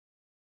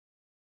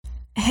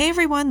Hey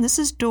everyone, this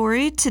is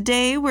Dory.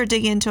 Today we're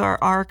digging into our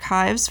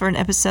archives for an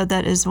episode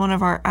that is one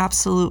of our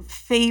absolute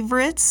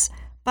favorites,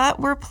 but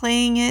we're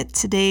playing it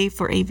today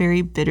for a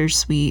very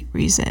bittersweet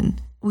reason.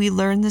 We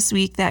learned this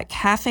week that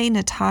Cafe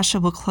Natasha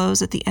will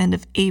close at the end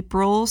of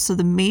April, so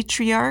the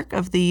matriarch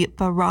of the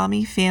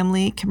Bahrami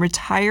family can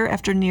retire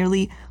after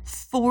nearly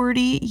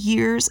 40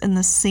 years in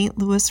the St.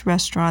 Louis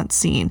restaurant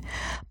scene.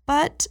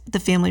 But the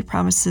family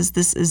promises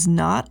this is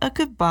not a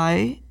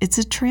goodbye, it's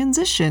a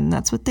transition.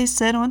 That's what they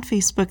said on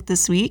Facebook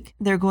this week.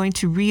 They're going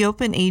to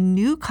reopen a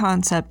new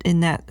concept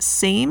in that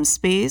same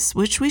space,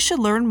 which we should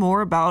learn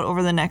more about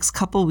over the next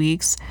couple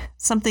weeks.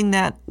 Something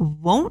that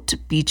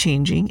won't be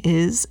changing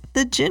is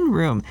the gin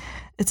room.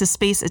 It's a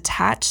space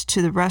attached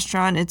to the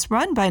restaurant. It's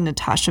run by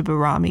Natasha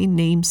Bahrami,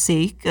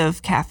 namesake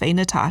of Cafe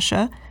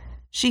Natasha.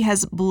 She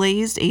has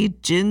blazed a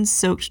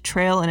gin-soaked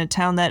trail in a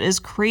town that is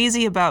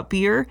crazy about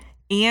beer,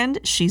 and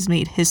she's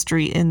made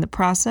history in the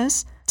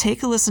process.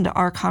 Take a listen to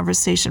our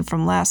conversation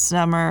from last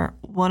summer,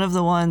 one of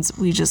the ones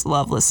we just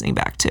love listening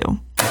back to.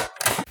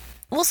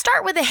 We'll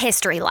start with a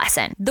history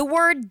lesson. The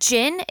word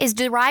gin is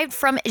derived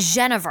from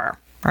Genever,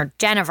 or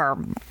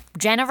Genever,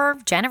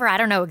 I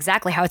don't know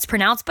exactly how it's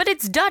pronounced, but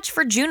it's Dutch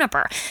for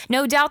juniper.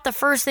 No doubt the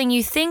first thing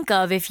you think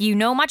of if you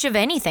know much of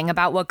anything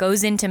about what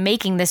goes into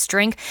making this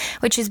drink,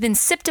 which has been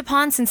sipped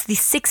upon since the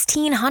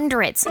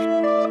 1600s.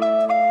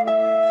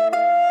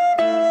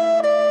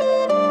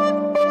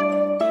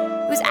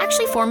 It was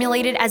actually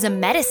formulated as a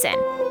medicine.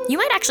 You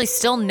might actually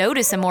still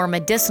notice a more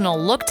medicinal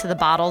look to the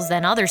bottles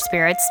than other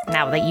spirits,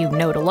 now that you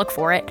know to look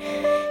for it.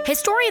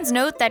 Historians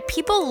note that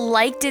people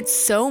liked it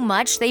so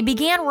much they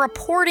began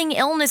reporting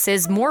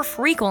illnesses more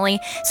frequently,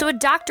 so a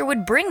doctor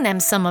would bring them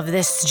some of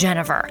this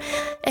Genever.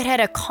 It had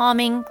a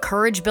calming,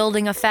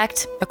 courage-building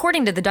effect,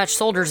 according to the Dutch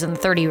soldiers in the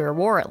 30-Year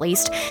War at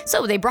least,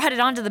 so they brought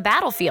it onto the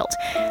battlefield.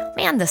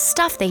 Man, the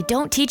stuff they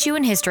don't teach you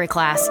in history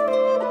class.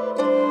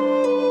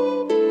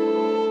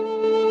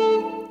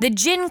 The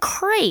gin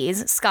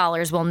craze,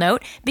 scholars will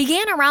note,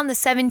 began around the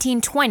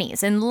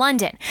 1720s in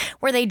London,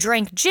 where they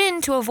drank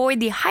gin to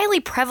avoid the highly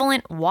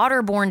prevalent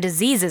waterborne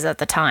diseases at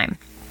the time.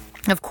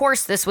 Of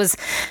course, this was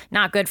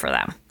not good for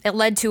them. It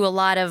led to a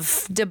lot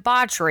of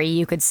debauchery,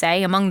 you could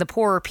say, among the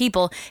poorer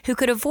people who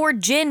could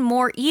afford gin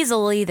more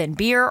easily than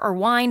beer or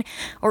wine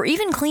or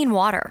even clean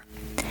water.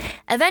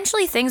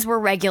 Eventually, things were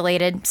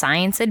regulated,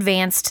 science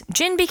advanced,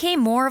 gin became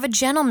more of a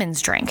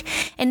gentleman's drink.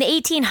 In the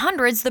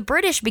 1800s, the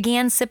British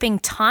began sipping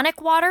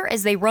tonic water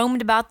as they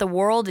roamed about the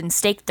world and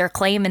staked their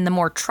claim in the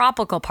more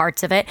tropical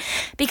parts of it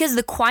because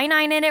the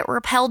quinine in it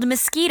repelled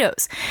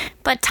mosquitoes.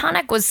 But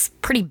tonic was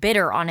pretty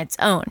bitter on its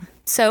own,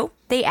 so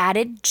they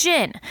added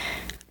gin.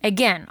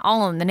 Again,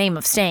 all in the name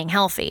of staying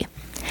healthy.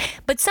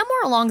 But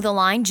somewhere along the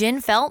line, gin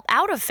fell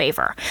out of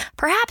favor,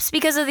 perhaps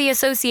because of the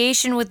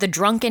association with the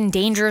drunken,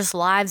 dangerous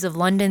lives of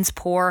London's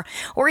poor,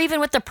 or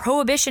even with the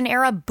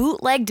Prohibition-era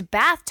bootlegged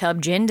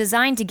bathtub gin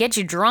designed to get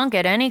you drunk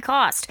at any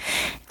cost,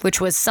 which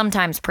was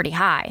sometimes pretty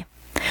high.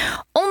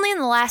 Only in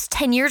the last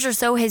 10 years or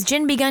so has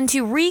gin begun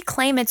to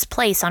reclaim its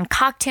place on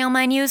cocktail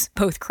menus,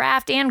 both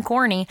craft and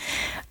corny.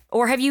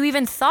 Or have you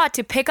even thought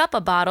to pick up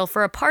a bottle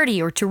for a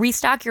party or to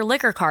restock your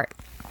liquor cart?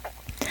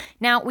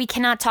 Now, we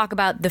cannot talk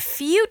about the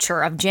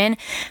future of gin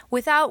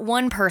without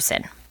one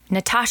person,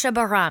 Natasha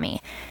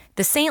Bahrami,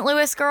 the St.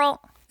 Louis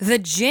girl, the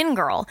gin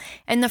girl,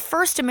 and the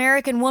first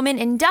American woman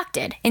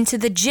inducted into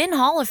the Gin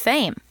Hall of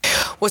Fame.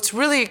 What's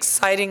really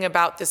exciting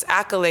about this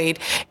accolade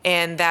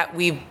and that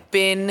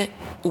when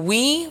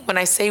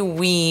I say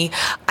we,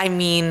 I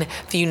mean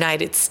the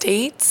United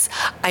States,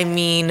 I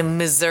mean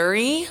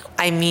Missouri,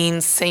 I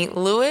mean St.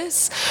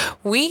 Louis.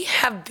 We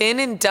have been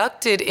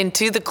inducted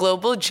into the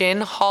Global Gin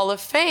Hall of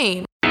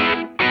Fame.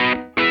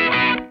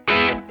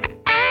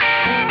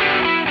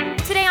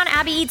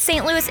 Abby Eats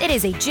St. Louis, it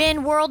is a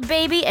gin world,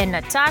 baby, and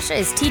Natasha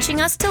is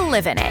teaching us to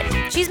live in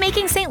it. She's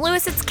making St.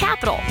 Louis its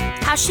capital.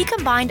 How she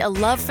combined a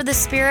love for the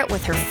spirit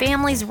with her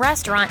family's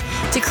restaurant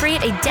to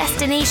create a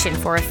destination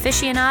for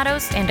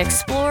aficionados and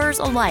explorers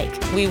alike.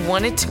 We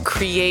wanted to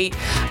create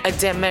a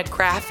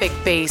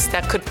demographic base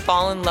that could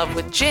fall in love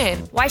with gin.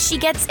 Why she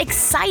gets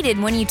excited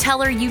when you tell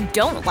her you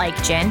don't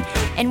like gin,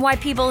 and why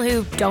people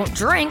who don't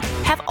drink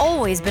have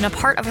always been a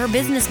part of her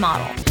business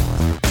model.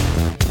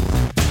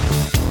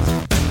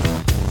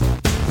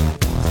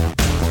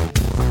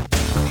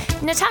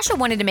 Natasha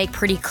wanted to make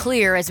pretty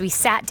clear as we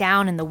sat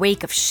down in the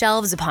wake of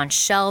shelves upon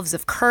shelves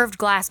of curved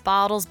glass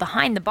bottles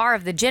behind the bar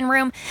of the gin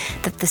room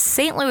that the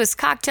St. Louis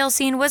cocktail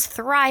scene was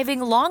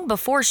thriving long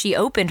before she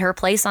opened her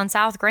place on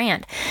South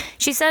Grand.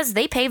 She says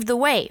they paved the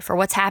way for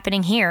what's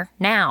happening here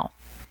now.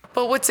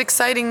 But what's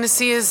exciting to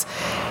see is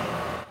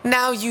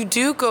now you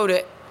do go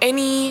to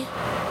any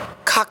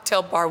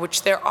cocktail bar,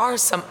 which there are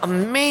some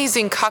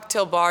amazing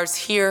cocktail bars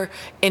here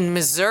in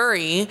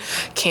Missouri,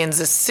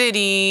 Kansas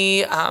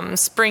City,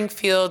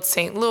 Springfield,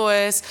 St.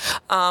 Louis,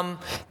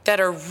 that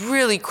are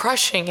really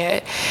crushing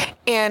it.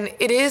 And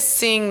it is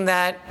seeing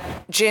that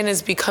gin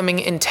is becoming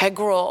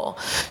integral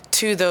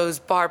to those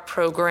bar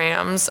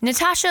programs.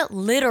 Natasha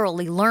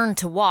literally learned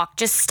to walk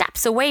just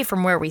steps away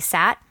from where we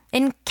sat.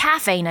 in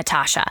Cafe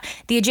Natasha,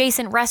 the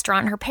adjacent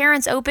restaurant her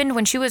parents opened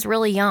when she was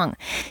really young.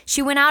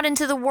 She went out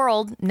into the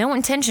world, no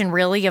intention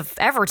really of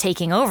ever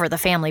taking over the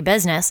family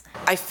business.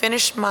 I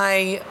finished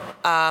my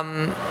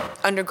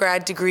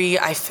undergrad degree.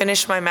 I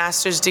finished my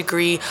master's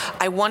degree.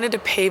 I wanted to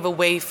pave a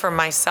way for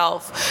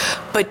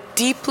myself, but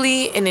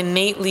deeply and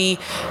innately,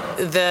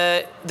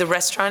 the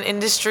restaurant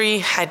industry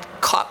had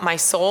caught my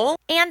soul.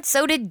 And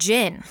so did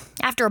gin,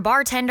 after a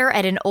bartender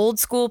at an old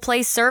school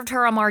place served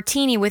her a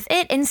martini with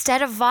it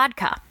instead of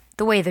vodka.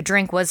 The way the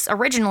drink was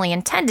originally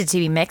intended to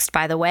be mixed,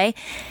 by the way,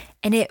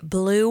 and it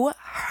blew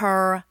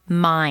her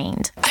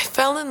mind. I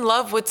fell in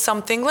love with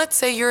something. Let's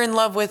say you're in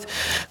love with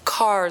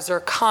cars or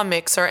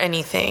comics or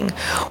anything.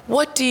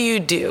 What do?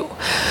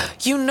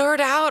 You nerd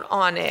out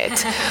on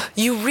it.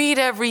 You read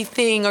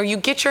everything, or you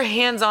get your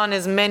hands on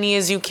as many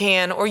as you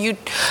can, or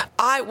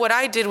what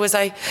I did was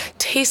I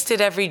tasted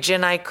every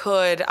gin I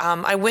could.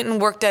 I went and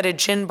worked at a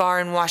gin bar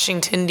in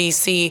Washington,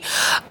 D.C.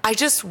 I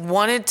just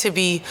wanted to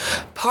be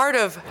part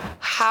of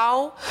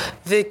how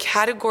the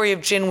category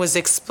of gin was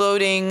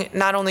exploding,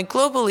 not only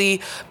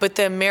globally, but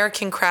the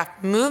American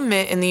craft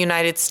movement in the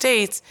United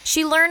States.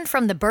 She learned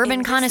from the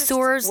bourbon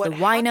connoisseurs, the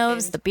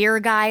winos, the beer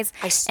guys,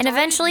 and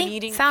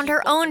eventually found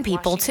her own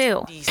people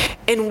too.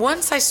 And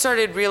once I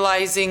started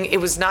realizing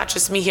it was not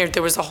just me here,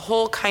 there was a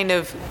whole kind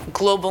of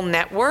global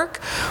network.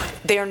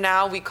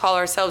 We call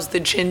ourselves the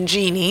Gin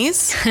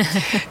Genies.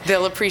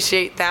 They'll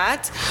appreciate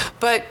that.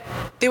 But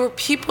there were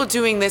people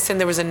doing this, and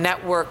there was a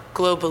network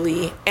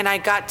globally, and I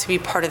got to be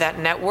part of that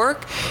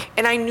network,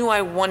 and I knew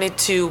I wanted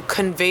to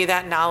convey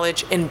that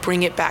knowledge and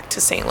bring it back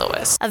to St.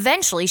 Louis.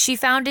 Eventually, she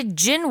founded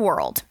Gin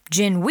World,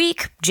 Gin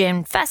Week,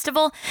 Gin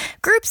Festival,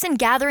 groups and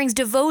gatherings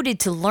devoted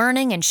to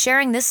learning and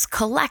sharing this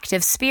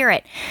collective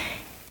spirit.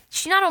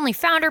 She not only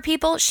found her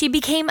people, she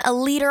became a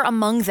leader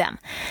among them.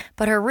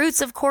 But her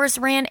roots, of course,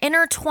 ran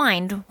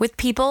intertwined with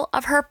people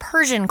of her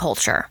Persian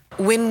culture.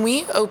 When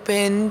we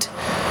opened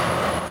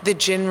the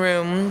Gin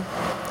Room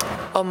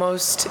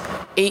almost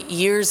 8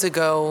 years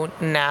ago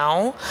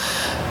now,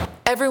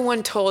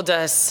 everyone told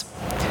us,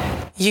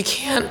 you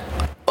can't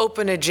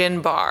open a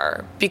gin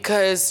bar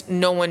because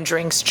no one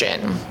drinks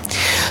gin.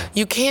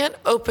 You can't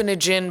open a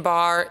gin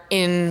bar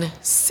in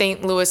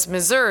St. Louis,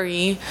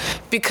 Missouri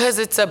because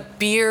it's a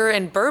beer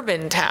and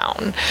bourbon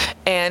town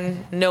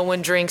and no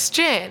one drinks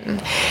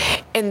gin.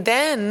 And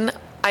then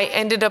I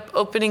ended up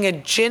opening a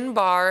gin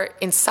bar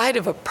inside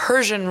of a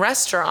Persian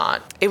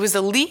restaurant. It was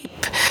a leap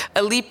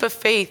of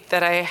faith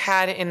that I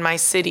had in my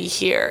city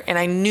here, and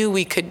I knew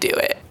we could do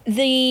it.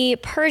 The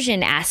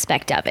Persian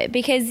aspect of it,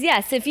 because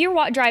yes, if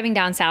you're driving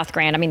down South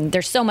Grand, I mean,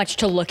 there's so much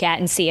to look at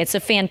and see. It's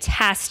a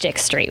fantastic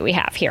street we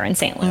have here in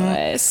St.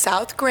 Louis.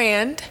 South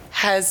Grand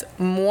has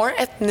more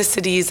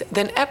ethnicities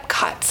than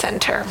Epcot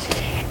Center.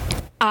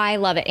 I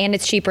love it. And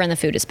it's cheaper and the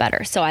food is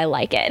better. So I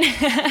like it.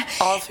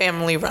 All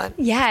family run.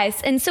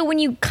 Yes. And so when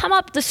you come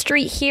up the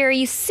street here,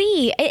 you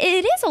see,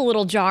 it is a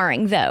little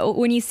jarring though,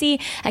 when you see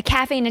a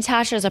Cafe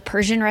Natasha as a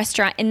Persian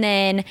restaurant and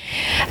then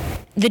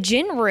the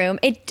Gin Room,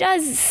 it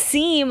does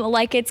seem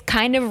like it's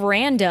kind of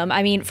random.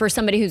 I mean, for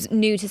somebody who's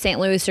new to St.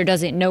 Louis or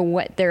doesn't know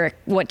what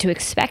to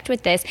expect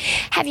with this,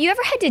 have you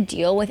ever had to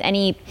deal with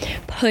any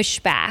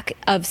pushback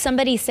of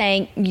somebody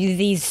saying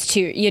these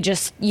two, you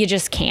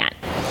just can't?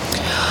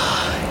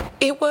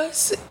 It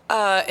was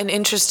an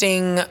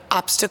interesting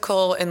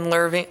obstacle and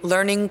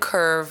learning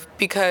curve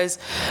because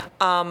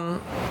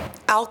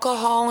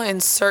alcohol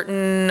and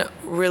certain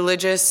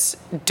religious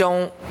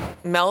don't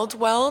meld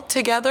well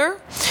together.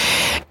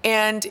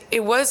 And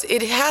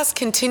it has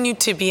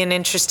continued to be an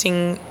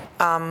interesting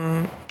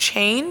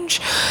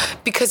change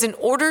because in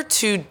order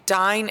to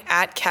dine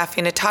at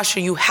Cafe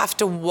Natasha, you have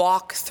to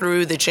walk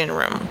through the Gin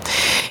Room.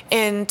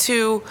 And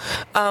to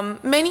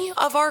many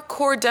of our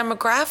core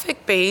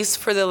demographic base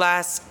for the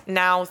last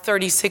now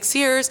 36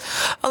 years,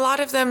 a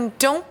lot of them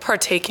don't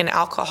partake in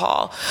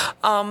alcohol.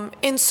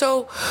 And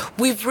so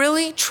we've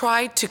really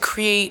tried to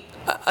create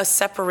a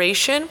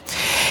separation.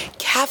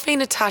 Cafe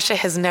Natasha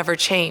has never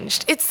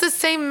changed. It's the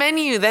same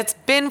menu that's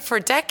been for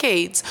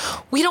decades.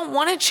 We don't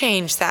want to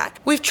change that.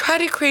 We've tried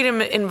to create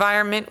an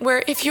environment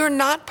where if you're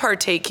not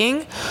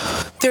partaking,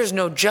 there's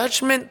no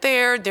judgment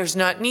there, there's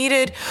not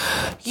needed.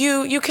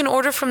 You can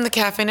order from the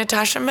Cafe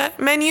Natasha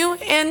menu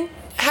and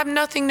have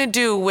nothing to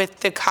do with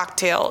the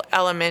cocktail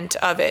element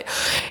of it.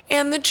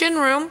 And the Gin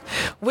Room,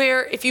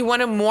 where if you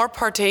want to more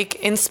partake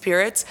in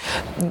spirits,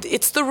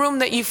 it's the room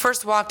that you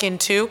first walk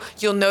into.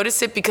 You'll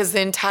notice it because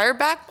the entire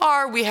back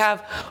bar, we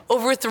have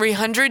over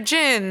 300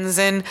 gins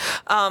and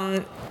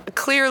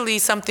clearly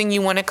something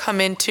you want to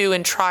come into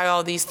and try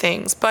all these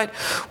things. But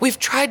we've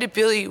tried to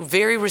be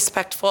very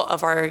respectful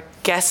of our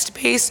guest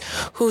base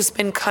who's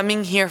been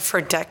coming here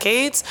for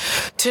decades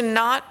to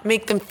not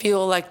make them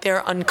feel like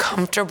they're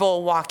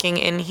uncomfortable walking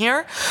in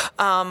here.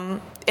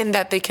 and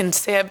that they can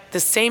have the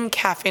same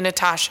Cafe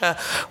Natasha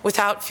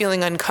without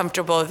feeling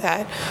uncomfortable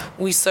that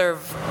we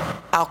serve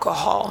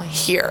alcohol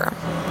here.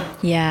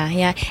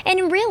 Yeah.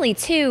 And really,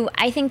 too,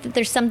 I think that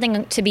there's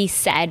something to be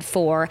said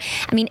for,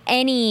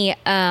 any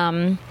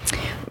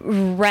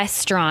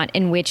restaurant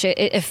in which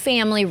a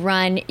family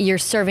run, you're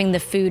serving the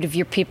food of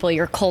your people,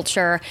 your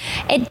culture,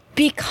 it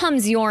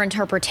becomes your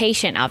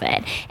interpretation of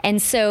it.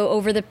 And so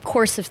over the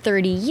course of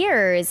 30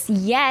 years,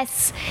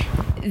 yes,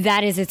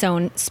 that is its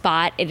own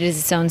spot, it is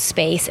its own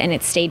space, and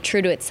it stayed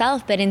true to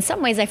itself. But in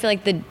some ways, I feel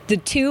like the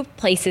two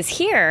places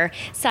here,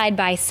 side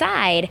by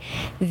side,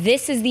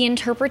 this is the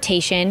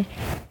interpretation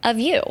of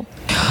you.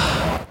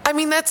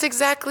 That's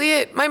exactly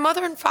it. My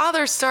mother and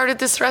father started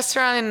this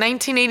restaurant in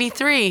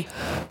 1983.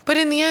 But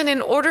in the end,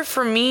 in order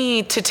for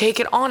me to take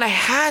it on, I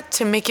had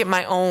to make it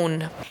my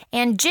own.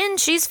 And gin,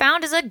 she's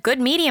found, is a good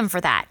medium for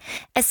that.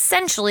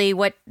 Essentially,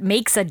 what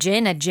makes a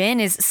gin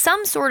is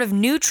some sort of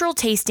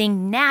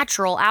neutral-tasting,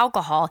 natural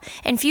alcohol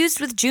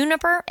infused with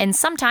juniper and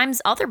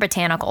sometimes other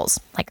botanicals,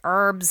 like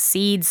herbs,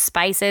 seeds,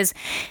 spices.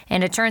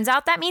 And it turns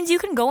out that means you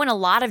can go in a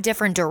lot of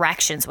different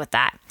directions with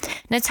that.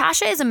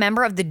 Natasha is a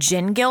member of the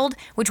Gin Guild,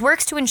 which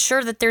works to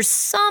ensure that there's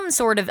some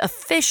sort of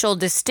official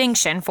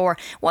distinction for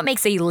what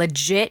makes a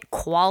legit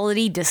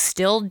quality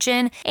distilled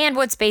gin and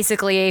what's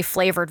basically a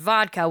flavored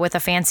vodka with a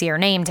fancier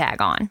name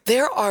tag on.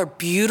 There are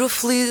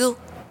beautifully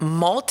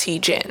malty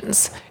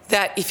gins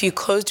that if you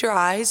closed your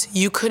eyes,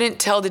 you couldn't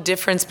tell the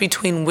difference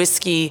between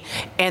whiskey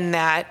and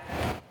that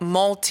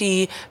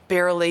malty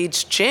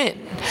barrel-aged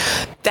gin.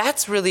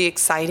 That's really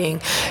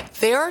exciting.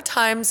 There are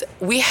times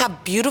we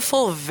have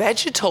beautiful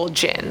vegetal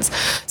gins,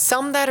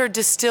 some that are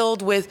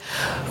distilled with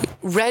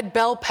red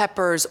bell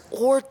peppers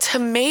or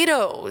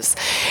tomatoes.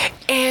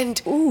 And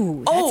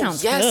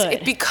sounds good.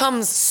 It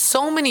becomes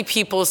so many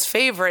people's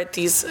favorite,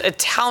 these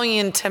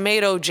Italian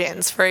tomato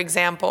gins, for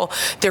example.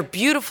 They're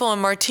beautiful in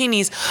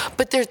martinis,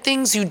 but they're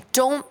things you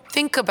don't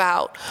think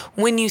about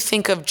when you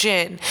think of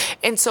gin.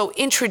 And so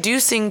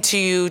introducing to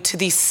you to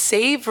these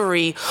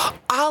savory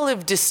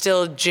olive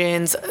distilled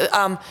gins,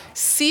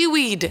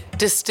 seaweed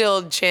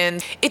distilled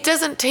gins, it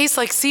doesn't taste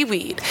like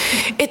seaweed.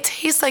 It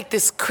tastes like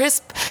this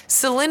crisp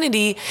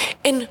salinity,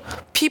 and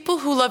people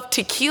who love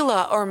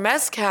tequila or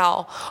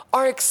mezcal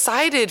are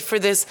excited for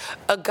this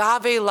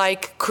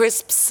agave-like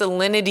crisp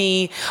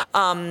salinity,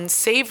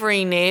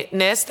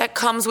 savoriness that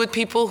comes with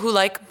people who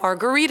like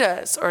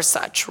margaritas or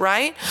such,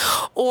 right?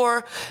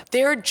 Or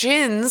there are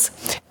gins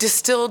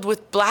distilled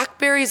with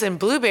blackberries and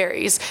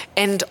blueberries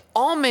and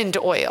almond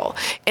oil,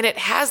 and it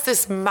has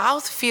this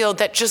mouthfeel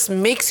that just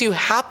makes you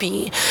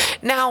happy.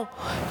 Now,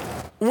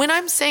 when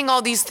I'm saying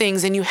all these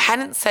things and you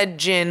hadn't said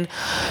gin,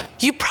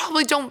 you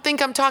probably don't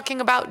think I'm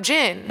talking about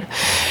gin.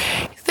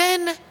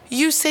 Then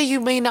you say you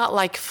may not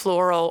like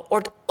floral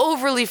or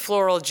overly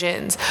floral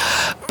gins,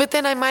 but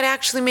then I might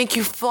actually make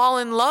you fall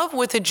in love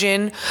with a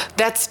gin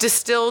that's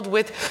distilled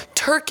with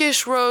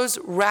Turkish rose,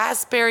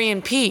 raspberry,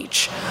 and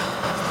peach.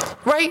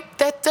 Right?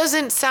 That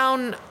doesn't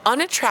sound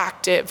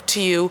unattractive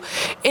to you.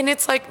 And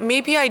it's like,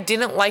 maybe I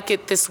didn't like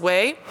it this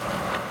way.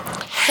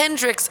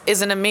 Hendrick's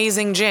is an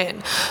amazing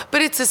gin,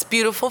 but it's this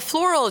beautiful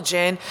floral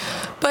gin,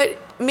 but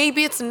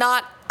maybe it's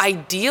not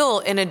ideal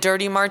in a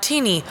dirty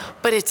martini,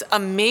 but it's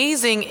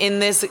amazing in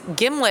this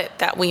gimlet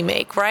that we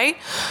make, right?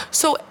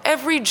 So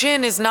every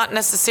gin is not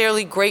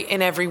necessarily great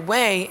in every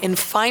way, and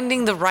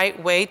finding the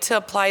right way to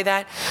apply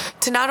that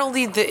to not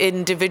only the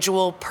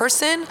individual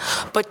person,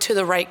 but to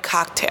the right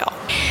cocktail.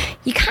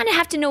 You kind of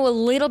have to know a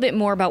little bit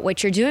more about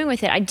what you're doing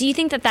with it. Do you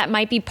think that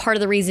might be part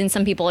of the reason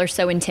some people are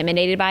so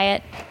intimidated by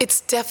it?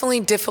 It's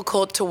definitely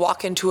difficult to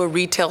walk into a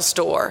retail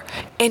store,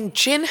 and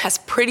gin has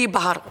pretty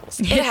bottles.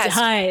 It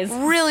has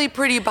really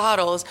pretty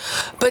bottles,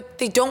 but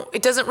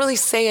it doesn't really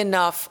say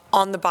enough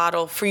on the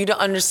bottle for you to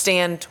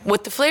understand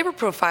what the flavor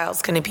profile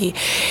is going to be.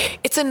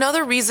 It's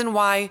another reason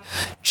why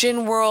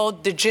Gin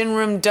World, the gin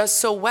room, does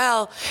so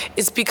well,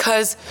 is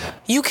because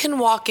you can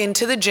walk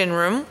into the gin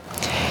room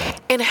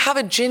and have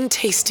a gin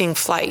tasting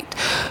flight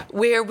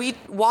where we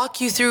walk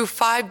you through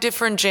 5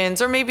 different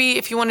gins, or maybe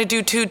if you want to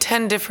do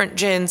 10 different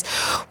gins,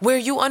 where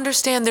you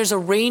understand there's a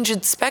range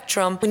and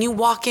spectrum. When you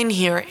walk in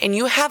here and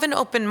you have an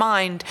open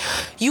mind,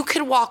 you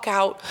could walk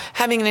out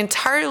having an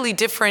entirely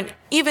different,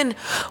 even,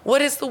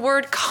 what is the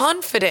word,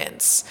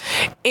 confidence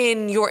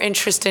in your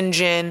interest in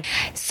gin.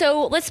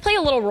 So let's play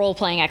a little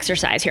role-playing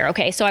exercise here,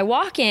 okay? So I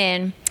walk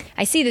in,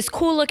 I see this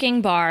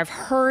cool-looking bar.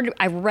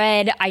 I've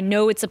read, I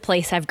know it's a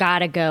place I've got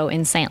to go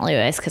in St.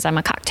 Louis because I'm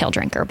a cocktail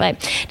drinker. But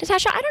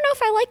Natasha, I don't know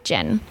if I like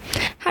gin.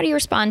 How do you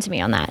respond to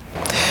me on that?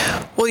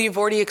 Well, you've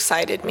already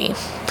excited me.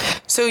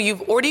 So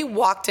you've already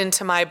walked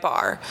into my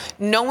bar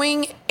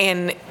knowing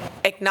and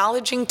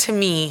acknowledging to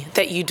me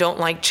that you don't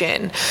like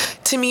gin.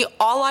 To me,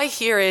 all I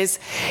hear is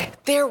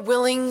they're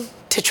willing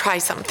to try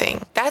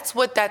something. That's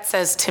what that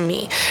says to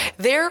me.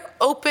 They're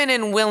open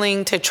and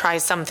willing to try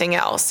something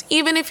else,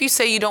 even if you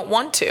say you don't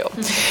want to.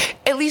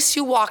 At least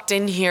you walked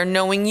in here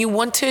knowing you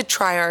want to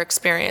try our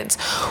experience.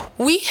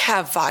 We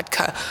have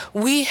vodka,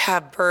 we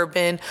have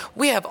bourbon,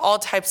 we have all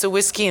types of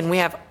whiskey, and we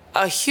have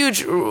a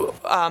huge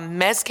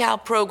mezcal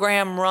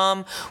program,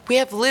 rum. We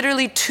have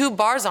literally 2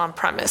 bars on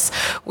premise.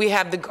 We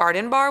have the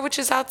garden bar, which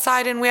is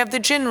outside, and we have the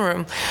gin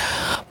room.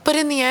 But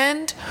in the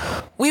end,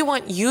 we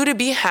want you to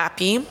be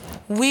happy.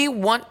 We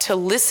want to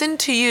listen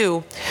to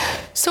you.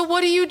 So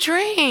what do you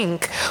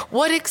drink?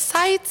 What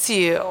excites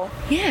you?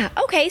 Yeah.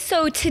 Okay.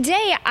 So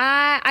today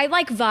I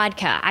like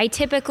vodka. I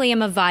typically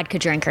am a vodka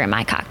drinker in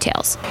my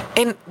cocktails.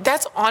 And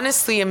that's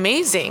honestly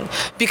amazing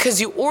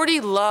because you already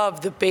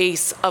love the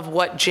base of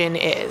what gin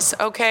is,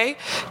 okay?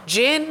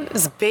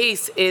 Gin's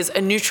base is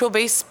a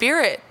neutral-based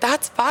spirit.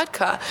 That's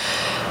vodka.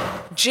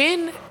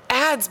 Gin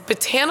adds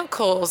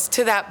botanicals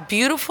to that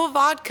beautiful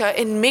vodka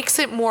and makes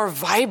it more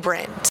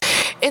vibrant.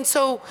 And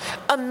so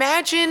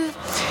imagine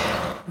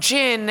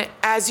gin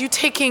as you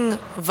taking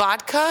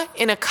vodka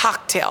in a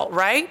cocktail,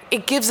 right?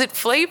 It gives it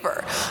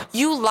flavor.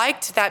 You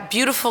liked that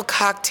beautiful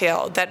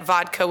cocktail that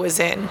vodka was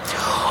in.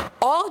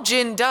 All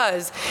gin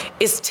does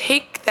is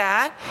take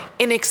that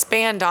and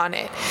expand on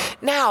it.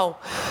 Now,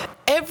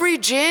 every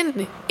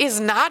gin is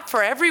not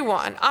for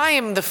everyone. I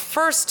am the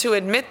first to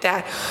admit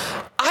that.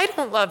 I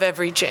don't love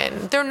every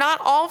gin. They're not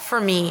all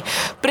for me,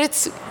 but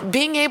it's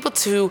being able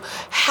to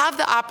have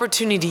the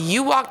opportunity.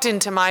 You walked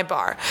into my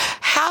bar,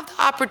 have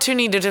the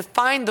opportunity to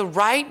find the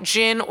right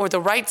gin or the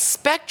right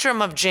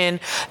spectrum of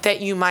gin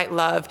that you might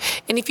love.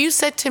 And if you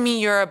said to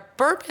me you're a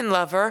bourbon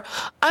lover,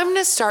 I'm going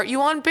to start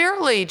you on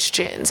barrel-aged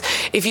gins.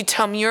 If you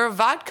tell me you're a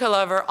vodka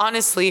lover,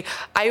 honestly,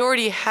 I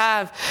already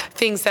have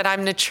things that I'm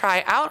going to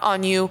try out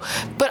on you.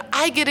 But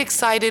I get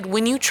excited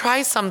when you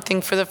try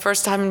something for the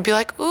first time and be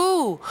like,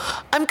 ooh,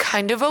 I'm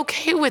kind of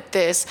okay with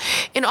this.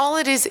 And all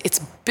it is, it's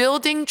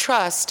building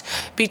trust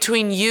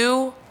between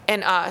you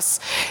and us,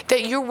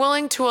 that you're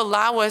willing to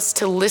allow us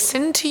to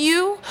listen to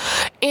you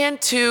and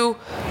to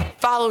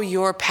follow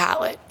your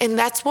palate. And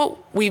that's what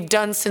we've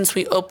done since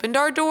we opened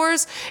our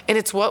doors, and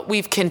it's what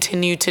we've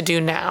continued to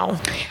do now.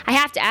 I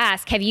have to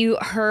ask, have you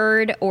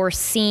heard or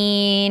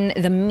seen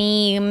the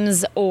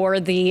memes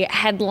or the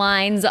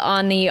headlines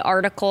on the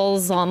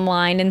articles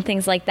online and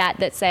things like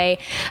that that say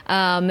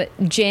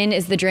gin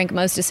is the drink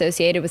most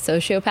associated with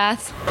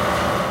sociopaths?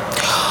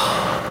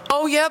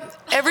 Oh, yep.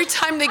 Every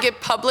time they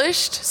get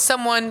published,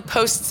 someone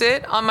posts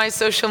it on my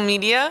social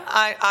media.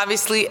 I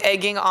obviously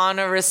egging on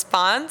a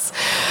response.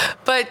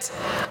 But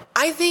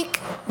I think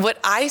what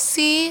I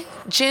see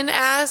gin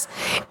as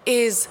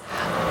is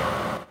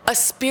a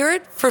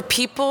spirit for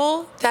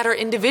people that are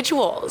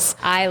individuals.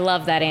 I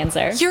love that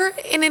answer. You're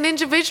an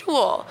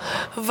individual.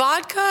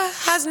 Vodka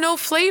has no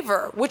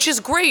flavor, which is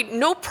great.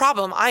 No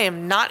problem. I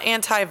am not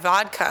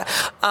anti-vodka.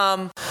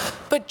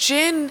 But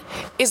gin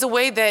is a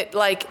way that,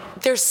 like,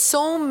 there's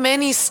so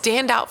many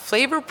standout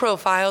flavor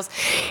profiles.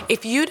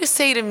 If you to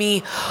say to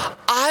me,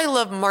 I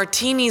love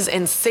martinis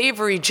and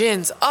savory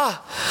gins, I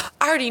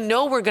already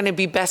know we're going to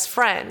be best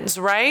friends,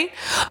 right?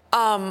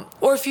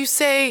 Or if you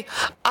say,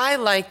 I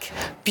like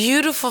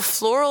beautiful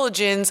floral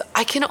gins,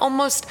 I can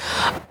almost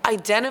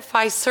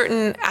identify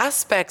certain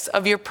aspects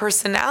of your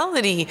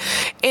personality.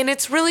 And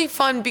it's really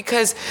fun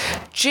because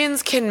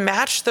gins can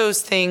match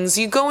those things.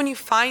 You go and you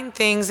find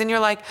things and you're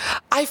like,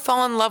 I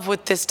fall in love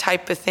with this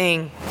type of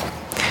thing.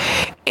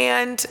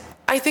 And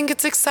I think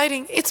it's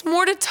exciting. It's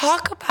more to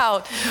talk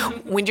about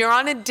when you're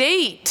on a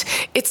date.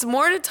 It's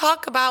more to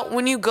talk about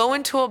when you go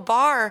into a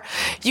bar.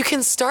 You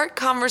can start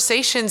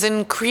conversations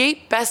and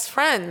create best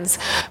friends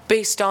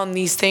based on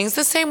these things.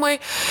 The same way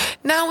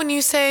now when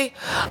you say,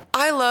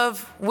 I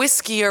love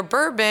whiskey or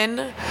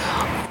bourbon,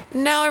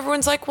 now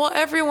everyone's like, well,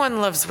 everyone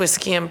loves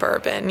whiskey and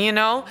bourbon, you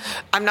know?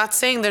 I'm not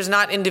saying there's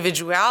not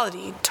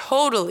individuality,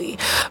 totally.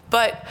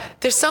 But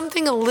there's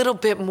something a little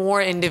bit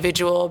more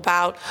individual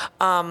about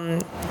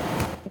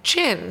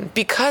gin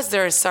because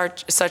there is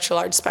such a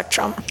large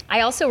spectrum.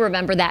 I also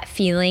remember that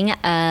feeling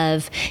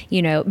of,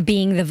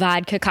 being the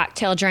vodka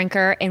cocktail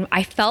drinker, and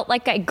I felt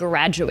like I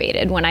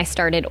graduated when I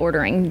started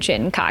ordering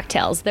gin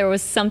cocktails. There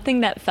was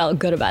something that felt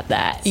good about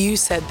that. You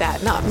said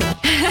that, not me.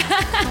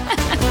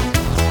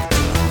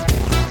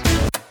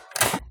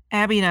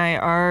 Abby and I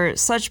are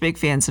such big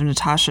fans of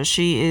Natasha.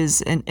 She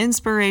is an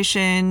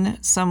inspiration,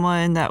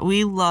 someone that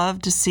we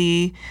love to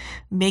see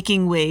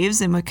making waves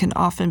in what can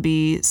often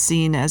be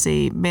seen as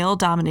a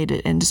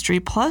male-dominated industry.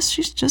 Plus,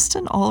 she's just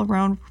an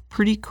all-around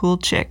pretty cool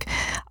chick.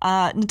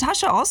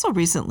 Natasha also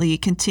recently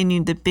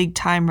continued the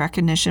big-time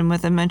recognition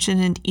with a mention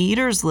in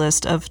Eater's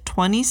list of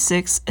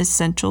 26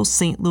 essential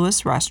St.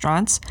 Louis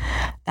restaurants.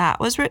 That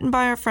was written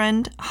by our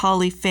friend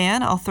Holly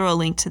Fan. I'll throw a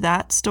link to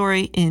that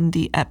story in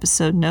the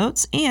episode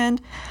notes.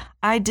 And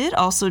I did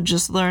also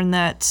just learn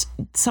that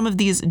some of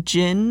these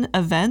gin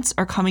events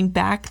are coming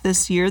back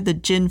this year. The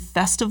Gin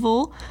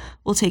Festival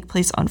will take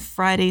place on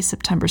Friday,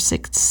 September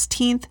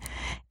 16th,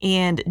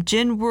 and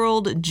Gin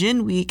World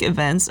Gin Week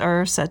events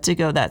are set to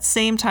go that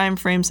same time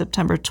frame,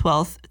 September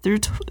 12th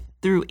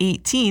through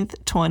 18th,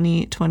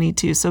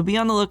 2022. So be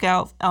on the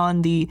lookout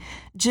on the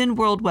Gin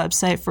World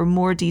website for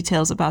more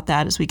details about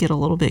that as we get a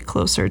little bit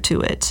closer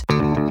to it.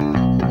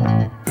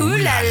 Ooh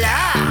la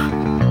la!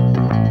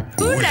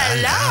 Ooh la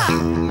la!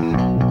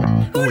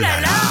 Ooh la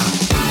la!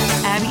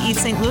 Abby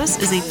Eats St. Louis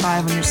Fabulous is a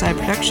 5 on Your Side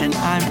production.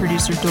 I'm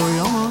producer Dory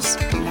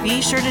Olmos.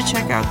 Be sure to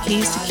check out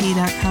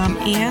keys2key.com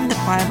and the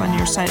 5 on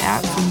Your Side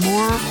app for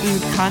more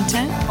food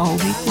content all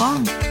week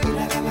long.